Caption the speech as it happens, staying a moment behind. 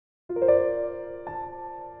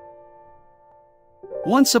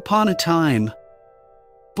Once upon a time,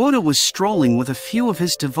 Buddha was strolling with a few of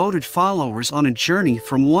his devoted followers on a journey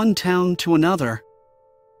from one town to another.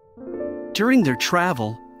 During their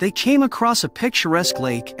travel, they came across a picturesque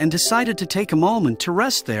lake and decided to take a moment to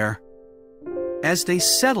rest there. As they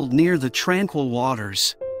settled near the tranquil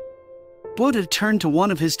waters, Buddha turned to one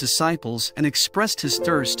of his disciples and expressed his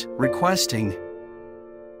thirst, requesting,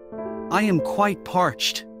 "I am quite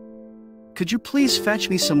parched. Could you please fetch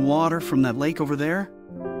me some water from that lake over there?"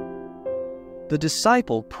 The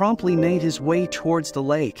disciple promptly made his way towards the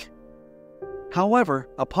lake. However,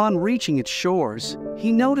 upon reaching its shores,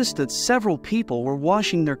 he noticed that several people were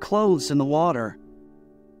washing their clothes in the water.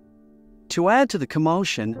 To add to the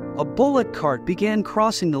commotion, a bullock cart began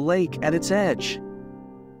crossing the lake at its edge,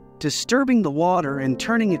 disturbing the water and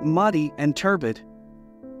turning it muddy and turbid.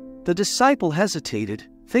 The disciple hesitated,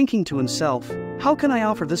 thinking to himself, "How can I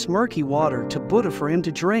offer this murky water to Buddha for him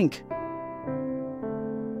to drink?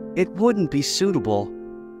 It wouldn't be suitable."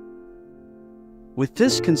 With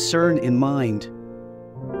this concern in mind,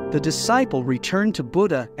 the disciple returned to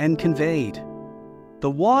Buddha and conveyed,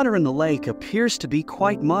 "The water in the lake appears to be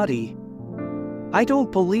quite muddy. I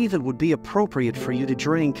don't believe it would be appropriate for you to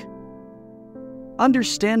drink."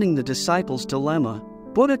 Understanding the disciple's dilemma,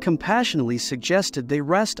 Buddha compassionately suggested they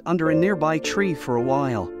rest under a nearby tree for a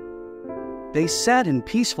while. They sat in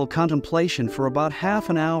peaceful contemplation for about half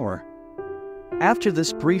an hour. After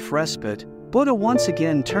this brief respite, Buddha once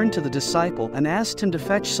again turned to the disciple and asked him to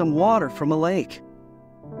fetch some water from a lake.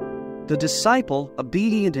 The disciple,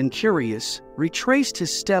 obedient and curious, retraced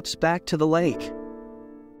his steps back to the lake.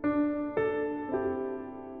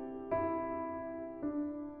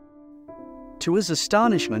 To his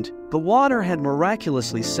astonishment, the water had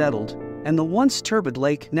miraculously settled, and the once turbid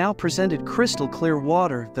lake now presented crystal clear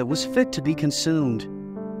water that was fit to be consumed.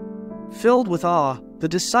 Filled with awe, the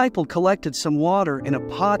disciple collected some water in a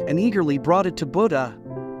pot and eagerly brought it to Buddha.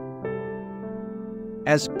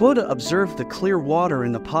 As Buddha observed the clear water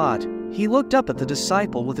in the pot, he looked up at the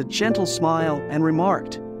disciple with a gentle smile and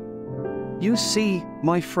remarked, "You see,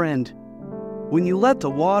 my friend, when you let the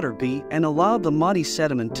water be and allowed the muddy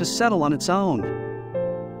sediment to settle on its own,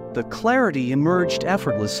 the clarity emerged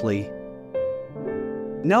effortlessly.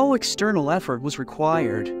 No external effort was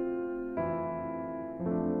required."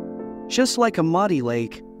 Just like a muddy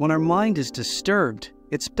lake, when our mind is disturbed,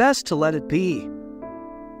 it's best to let it be.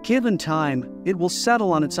 Given time, it will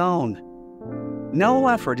settle on its own. No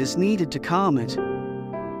effort is needed to calm it.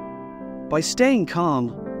 By staying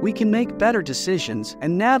calm, we can make better decisions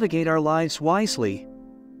and navigate our lives wisely.